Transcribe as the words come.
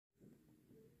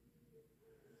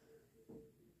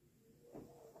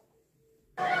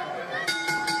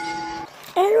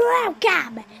And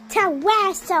welcome to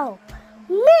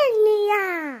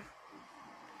WrestleMania!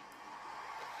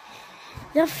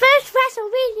 The first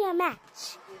WrestleMania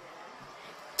match.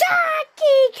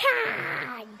 Donkey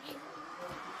Kong!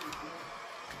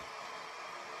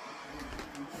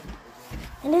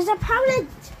 And his opponent,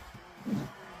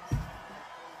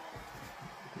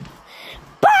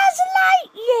 Buzz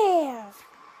Lightyear!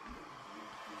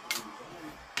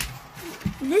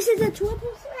 This is a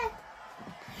triple threat.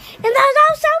 And there's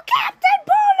also Captain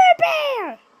Polar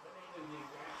Bear!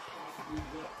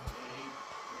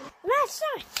 And that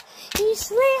starts. He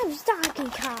slams Donkey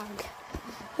Kong.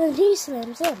 And he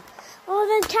slams him. Oh,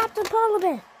 then Captain Polar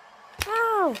Bear.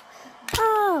 Ow!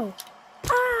 Ow!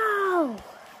 Ow!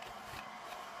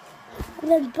 And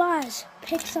then Buzz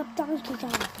picks up Donkey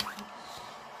Kong.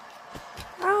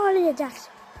 Oh, and he attacks.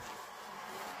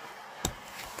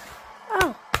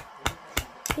 Oh.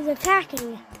 He's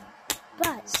attacking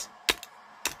Buzz.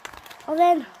 Oh,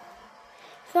 then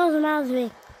throws him out of the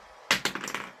ring.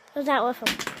 Goes out with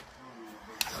him.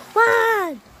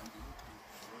 1,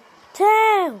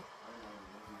 2,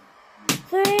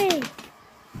 3.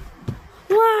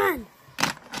 1,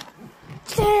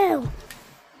 2,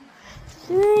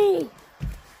 3,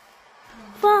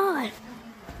 4.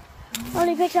 Oh,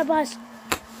 he picks up Buzz.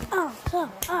 Oh.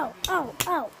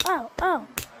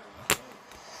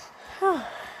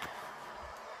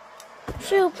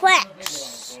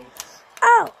 Suplex.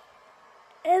 Oh.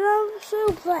 And a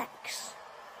suplex.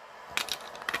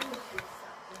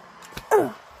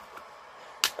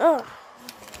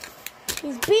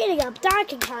 He's beating up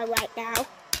Donkey Kong right now.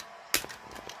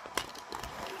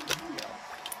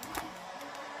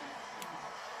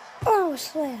 Oh,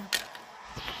 slam.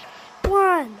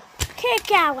 1.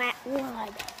 Kick out at 1.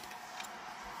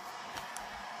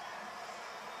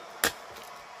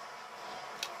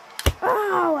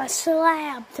 Oh, a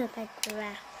slam to the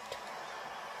ground.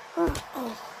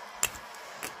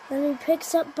 Then he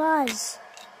picks up Buzz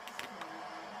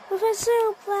with a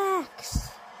suplex.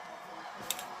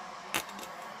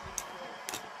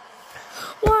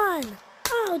 1.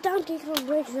 Oh, Donkey Kong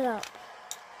breaks it up.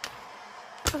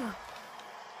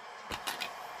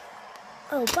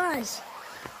 Oh, Buzz.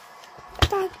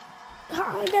 Donkey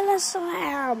Kong and a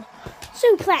slam.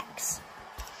 Suplex.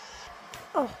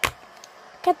 Oh.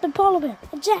 Captain Polar Bear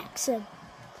ejects him.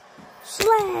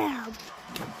 Slam.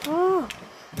 Oh.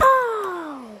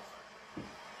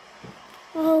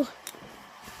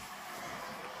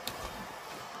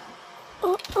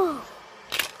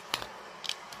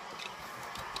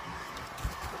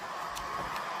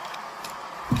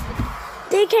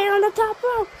 DK on the top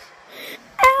rope.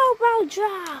 Elbow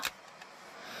drop.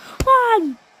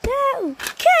 1, 2,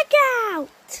 kick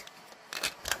out.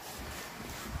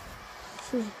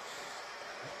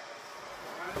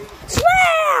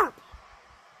 Slam!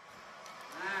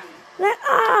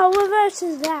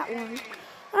 Reverses that one.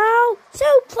 Oh,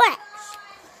 suplex!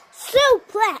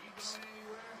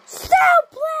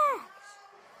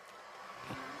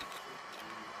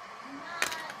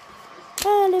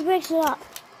 And he breaks it up.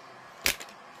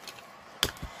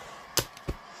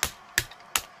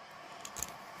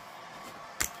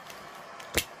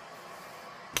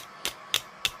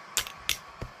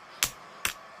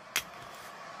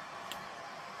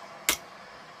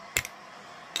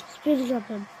 Speeding up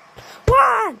him.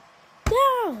 1,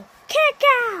 2, kick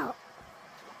out!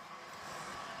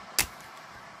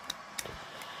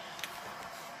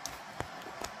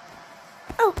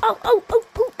 Oh.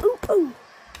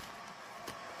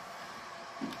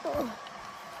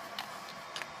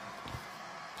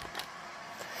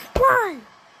 1,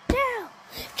 2,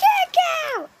 kick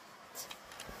out!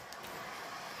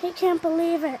 He can't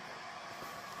believe it.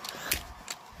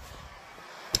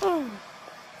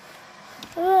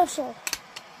 Reversal.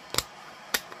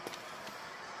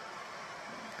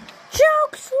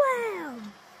 Choke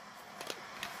slam.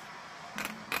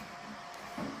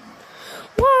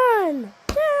 1,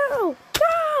 2,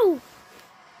 go!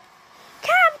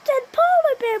 Captain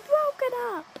Polar Bear broke it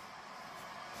up.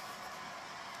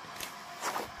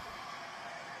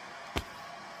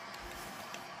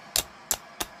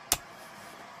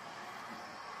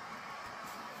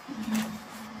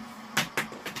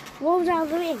 Rolls out of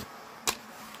the ring.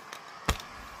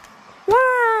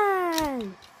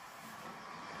 1,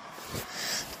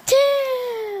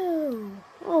 2.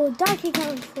 Oh, Donkey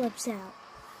Kong flips out.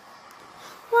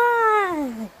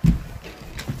 1,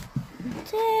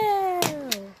 2,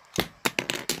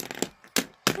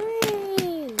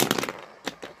 3,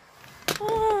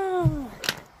 4,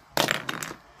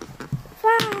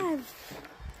 5.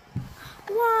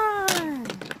 1,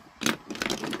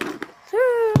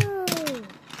 2.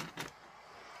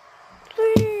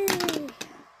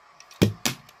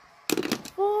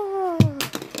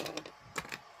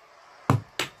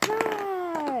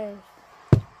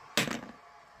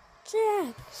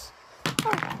 6,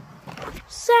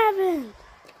 7,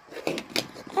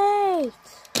 8,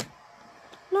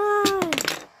 9,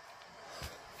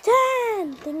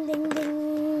 10. Ding, ding,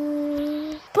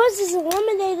 ding. Buzz is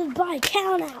eliminated by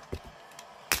countout.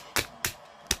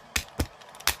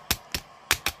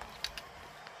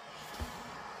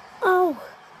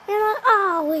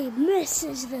 He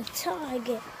misses the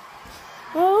target.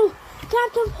 Oh,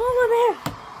 Captain Polar Bear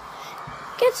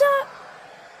gets up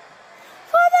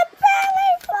for the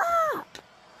belly flop.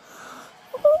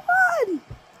 1,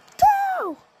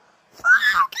 2, 3,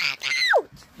 get out.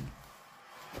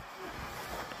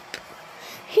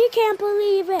 He can't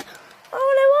believe it.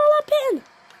 Oh, they roll up in.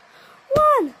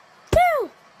 1,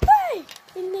 2, 3.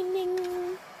 Ding, ding,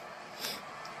 ding.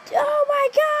 Oh my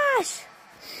gosh.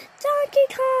 Donkey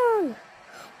Kong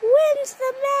wins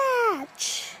the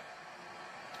match.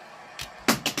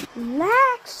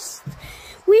 Next,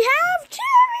 we have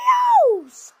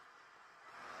Cheerios.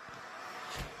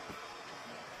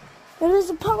 And his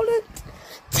opponent,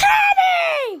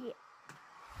 Teddy.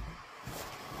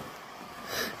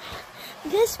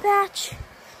 This match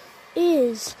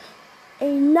is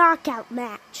a knockout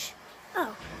match.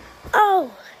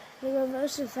 Oh, the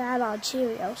reverse of that on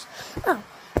Cheerios.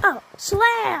 Oh,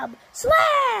 slam.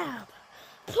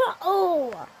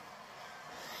 Oh,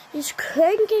 he's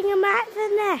cranking him at the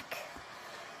neck.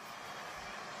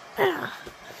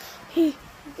 He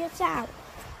gets out.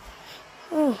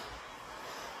 Oh.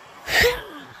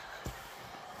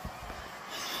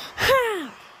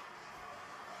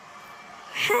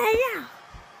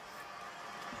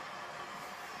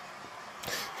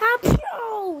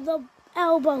 Oh, the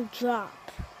elbow drop.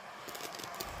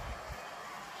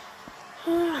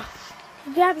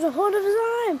 He grabs a hold of his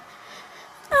arm.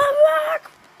 A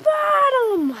rock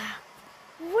bottom.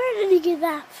 Where did he get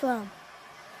that from?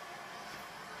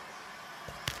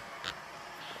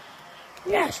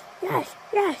 Yes.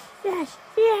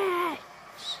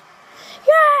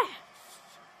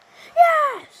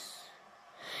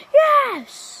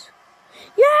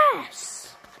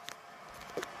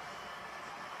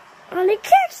 And he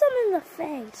kicks him in the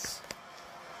face.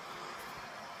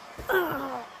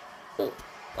 Oh.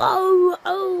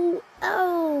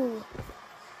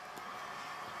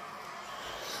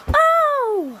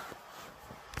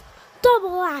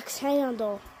 Double axe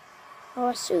handle.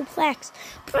 Or suplex.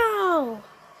 Bro.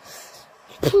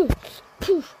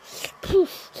 Poof.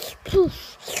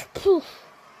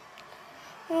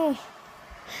 Oh.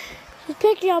 He's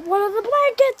picking up one of the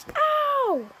blankets.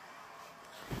 Ow!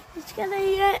 He's gonna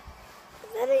eat it.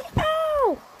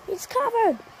 Ow! He's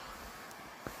covered.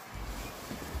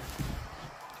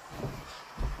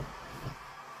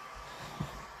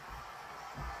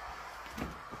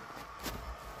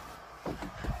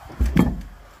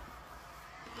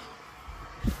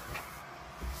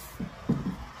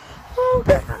 Oh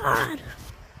God!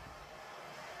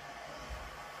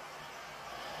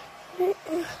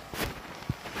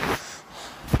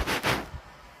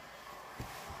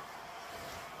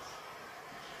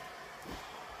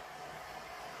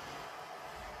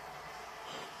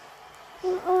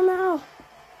 Oh no!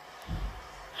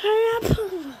 Hurry up!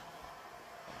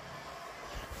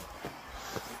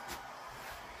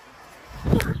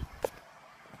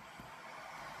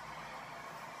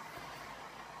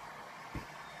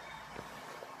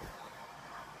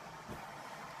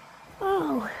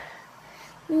 Oh,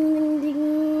 ding,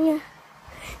 ding.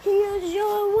 Here's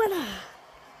your winner,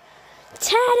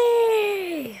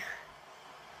 Teddy.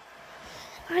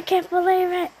 I can't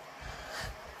believe it.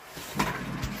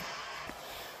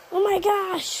 Oh my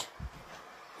gosh,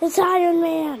 it's Iron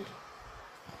Man.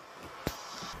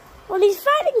 Well, he's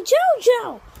fighting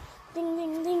JoJo. Ding,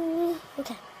 ding, ding.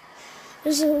 Okay,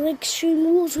 this is an Extreme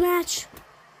Rules match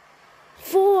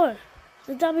for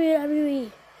the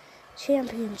WWE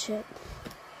Championship.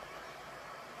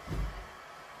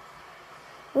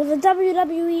 Or the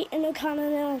WWE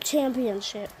Intercontinental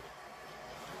Championship.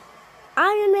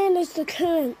 Iron Man is the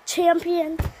current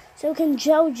champion, so can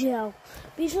JoJo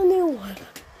be the new one.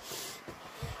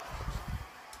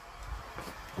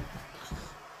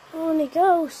 On he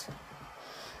goes.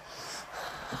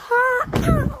 Ow, he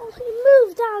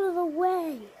moved out of the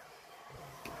way.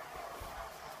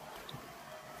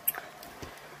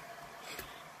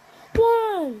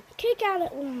 One. Kick out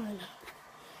at one.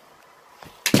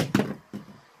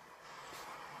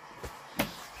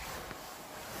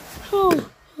 Oh,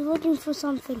 he's looking for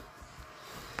something.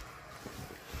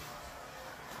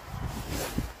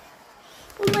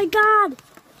 Oh my God.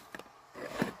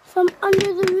 From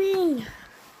under the ring.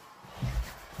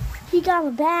 He got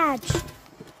a badge.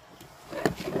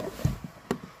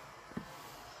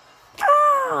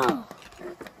 Oh!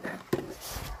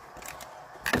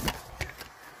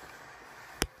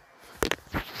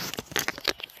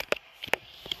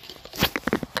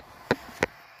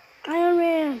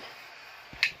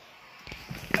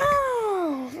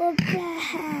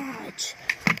 match.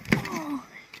 Oh.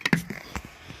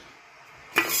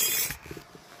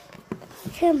 I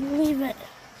can't believe it.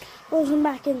 Throws him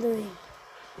back in the ring.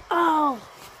 Oh.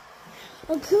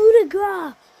 A coup de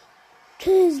grace to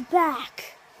his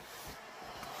back.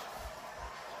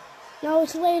 Now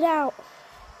it's laid out.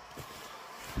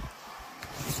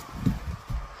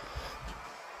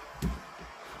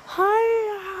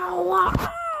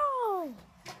 Oh!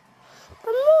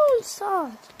 The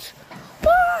moonsault.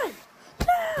 1,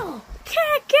 2,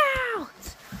 kick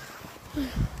out.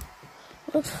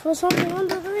 Looks for something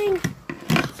under the ring.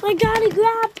 My God, he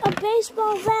grabbed a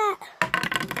baseball bat.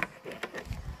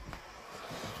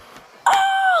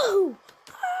 Oh!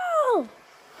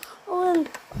 Oh!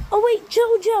 Oh wait,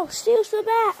 JoJo steals the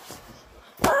bat.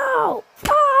 Oh!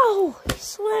 Oh! He's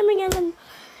slamming him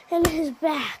in his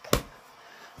back.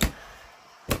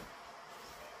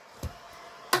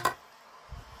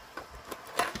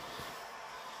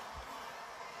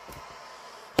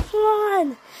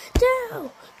 One,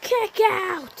 two, kick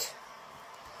out.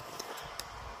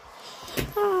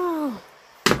 Oh,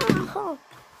 oh.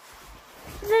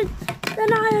 Then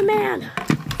Iron Man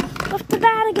off the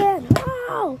bat again.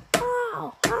 Oh,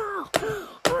 oh, oh, oh,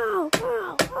 oh, oh, oh,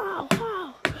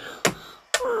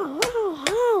 oh,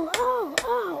 oh, oh,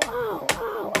 oh,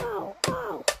 oh,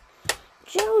 oh.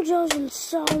 JoJo's in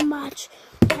so much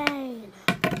pain.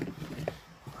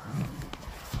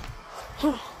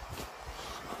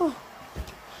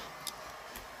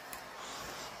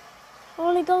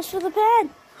 Only goes for the pin.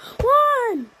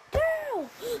 1, 2, 3,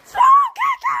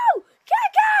 kick out!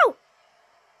 Kick out!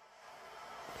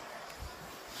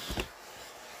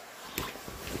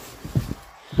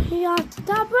 He on the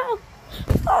top rope.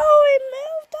 Oh, he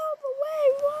moved all the way.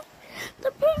 What?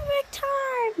 The perfect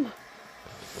time.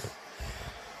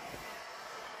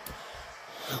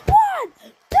 1,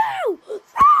 2, 3,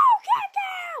 kick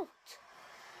out!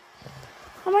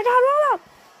 Oh my God, roll up.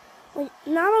 Wait,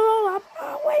 not a roll up.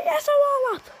 Oh, wait, yes, a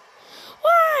roll up.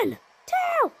 1,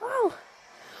 2, oh.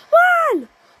 1,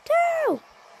 2,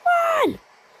 1,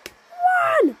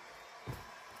 1.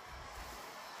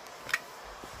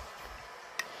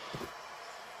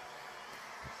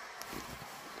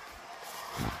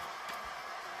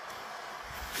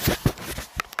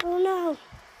 Oh no.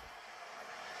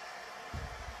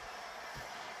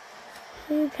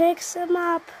 He picks him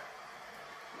up.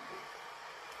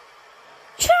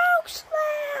 Choke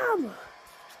slam!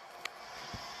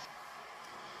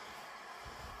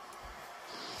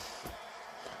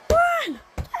 One,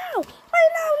 two,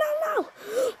 wait, no.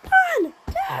 1, 2,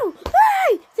 3!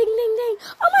 Ding, ding, ding.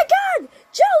 Oh my God!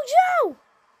 JoJo!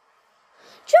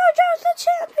 JoJo's the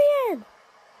champion!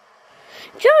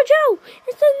 JoJo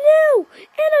is the new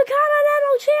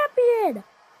Intercontinental Champion!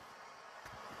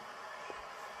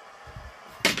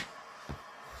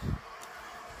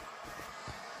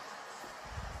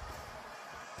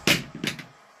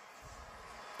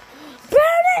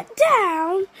 Burn it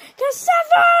down to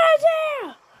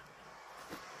Savannah!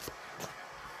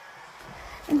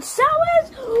 And so is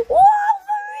Wolverine!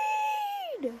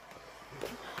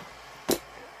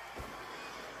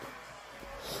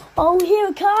 Oh,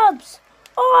 here comes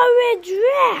Orange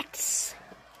Rex!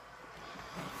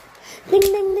 Ding,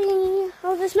 ding, ding.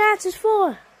 Oh, this match is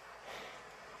for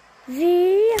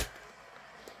the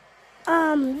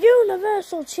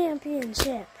Universal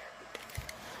Championship.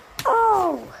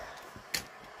 Oh!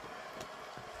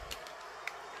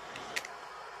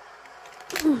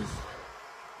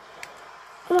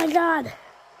 Oh my God!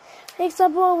 Picks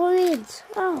up Wolverines.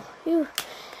 Oh, he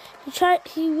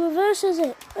reverses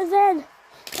it, but then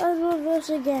does reverse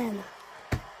again.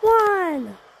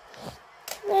 1.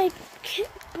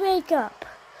 Break up.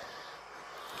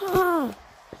 Oh.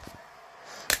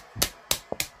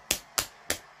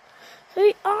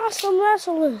 3 awesome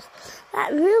wrestlers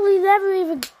that really never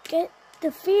even get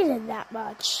defeated that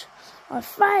much are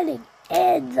fighting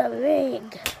in the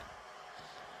ring.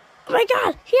 Oh my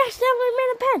God, he accidentally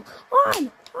made a pin.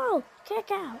 1, oh,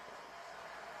 kick out.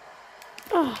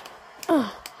 Oh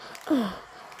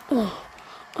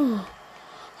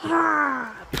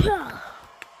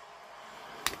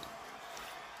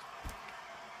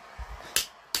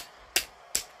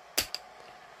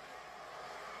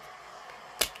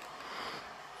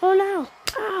no,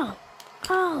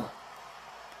 oh.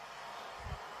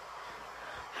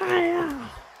 Hi,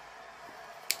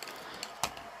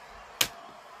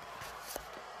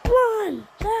 1,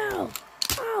 2,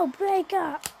 oh, break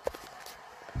up.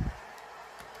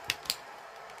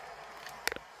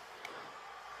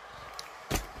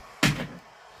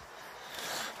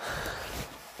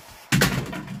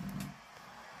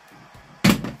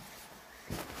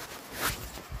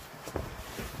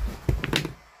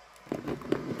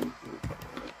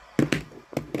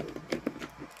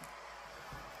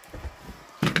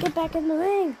 back in the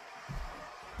ring.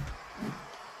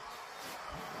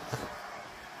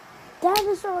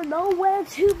 Dinosaur nowhere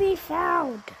to be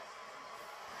found.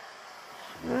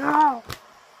 No.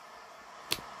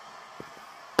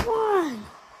 1,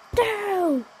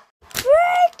 2,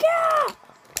 break up!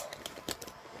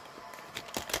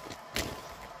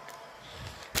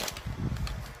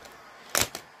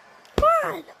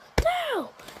 One, two,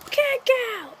 kick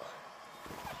out!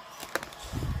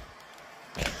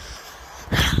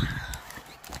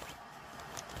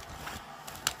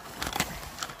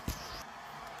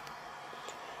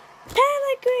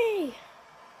 Pedigree!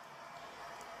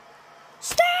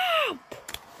 Stop!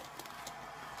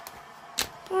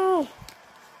 Oh.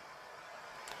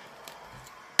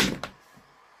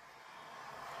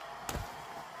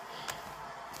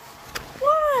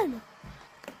 One,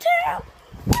 two,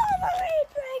 Wolverine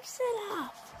breaks it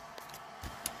up.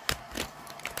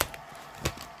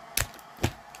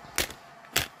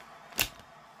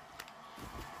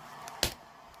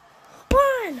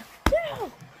 One,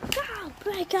 two, go,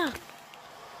 break up.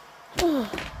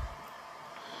 Oh,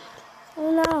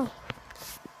 oh no.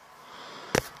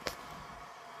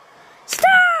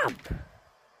 Stop!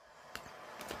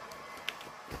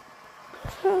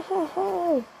 Ho, ho,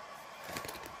 ho.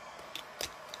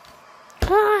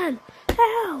 One,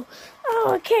 two,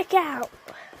 oh, a kick out.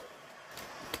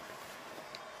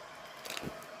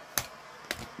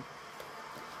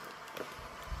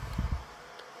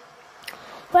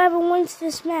 Whoever wins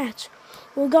this match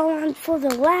will go on for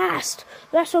the last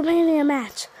WrestleMania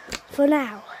match for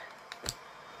now.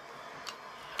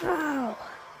 Oh.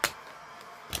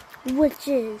 Which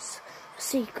is a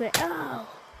secret. Oh.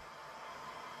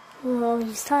 Oh,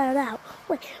 he's tired out.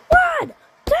 Wait. 1,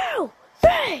 2,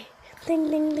 3. Ding,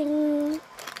 ding, ding.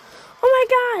 Oh my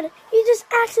God. He just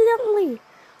accidentally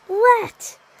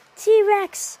let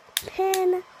T-Rex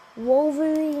pin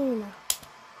Wolverine.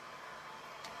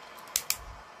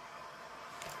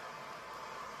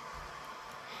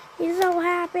 He's so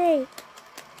happy.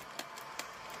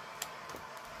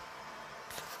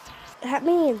 That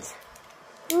means,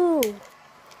 who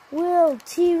will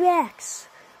T-Rex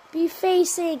be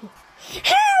facing?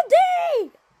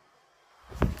 Handy!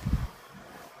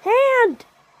 Hand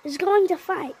is going to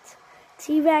fight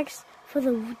T-Rex for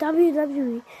the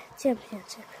WWE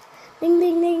Championship. Ding,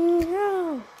 ding, ding.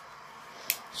 Oh.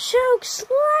 Choke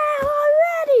slam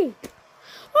already.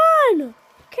 1.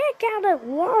 Kick out at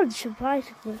once,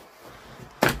 surprisingly.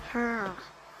 Ha.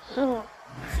 Oh.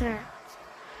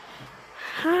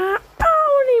 Ha.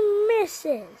 Only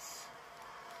misses.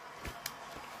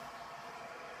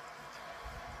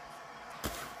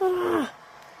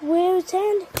 Where's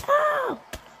Andy? Oh.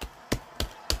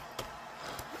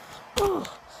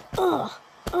 Oh. Oh.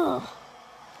 Oh.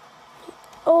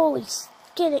 Oh, he's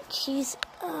get it. He's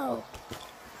oh.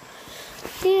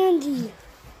 Andy.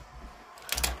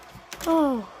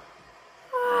 Oh.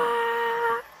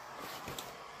 Ah.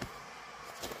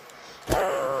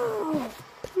 Oh.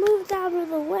 Moved out of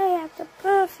the way at the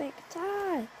perfect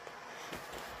time.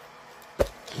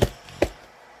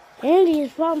 Andy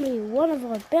is probably one of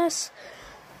our best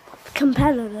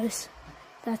competitors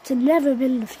that's never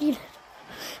been defeated.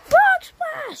 Frog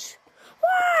splash!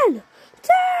 1,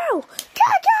 2,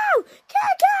 kick out!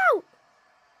 Kick out!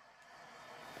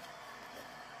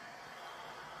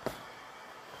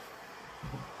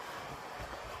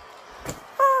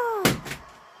 Oh.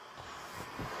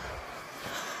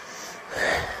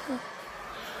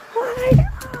 I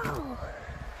know.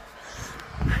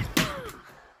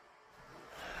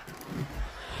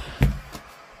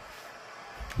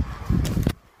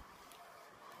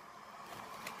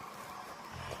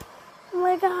 Oh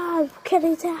my God, can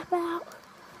he tap out?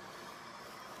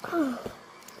 Oh,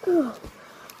 oh,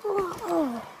 oh,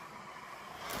 oh.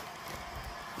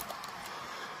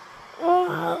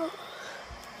 Oh.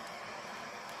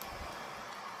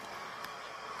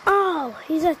 Oh,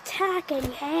 he's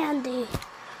attacking Andy.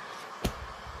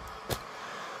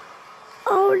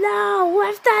 Oh no,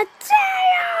 with the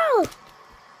tail!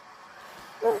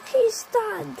 Look, he's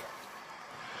stunned.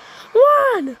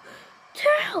 1,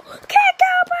 2, kick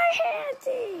out by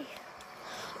Andy!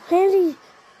 Andy,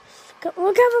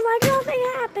 recover like nothing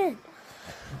happened.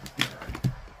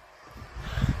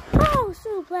 Oh,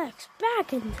 suplex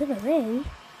back into the ring.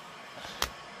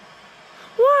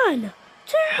 1,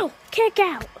 2, kick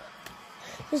out.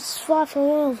 This is far from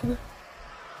over.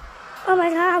 Oh my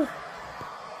God.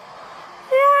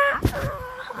 Yeah.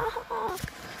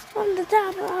 On the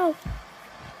top rope.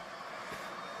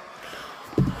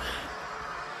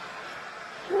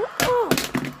 Oh.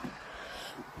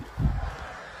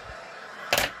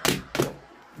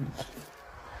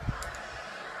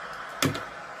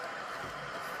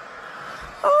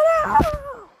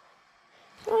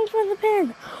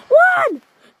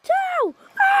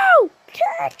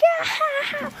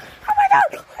 Oh my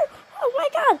god! Oh my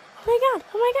god! Oh my god!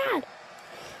 Oh my god!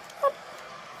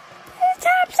 He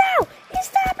taps out! He's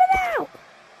tapping out!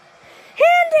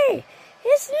 Andy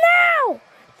is now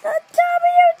the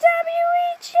WWE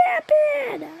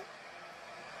Champion!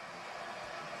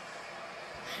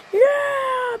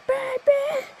 Yeah,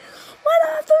 baby! What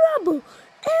off the Rumble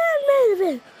and main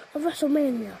event of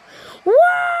WrestleMania.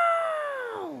 Whoa!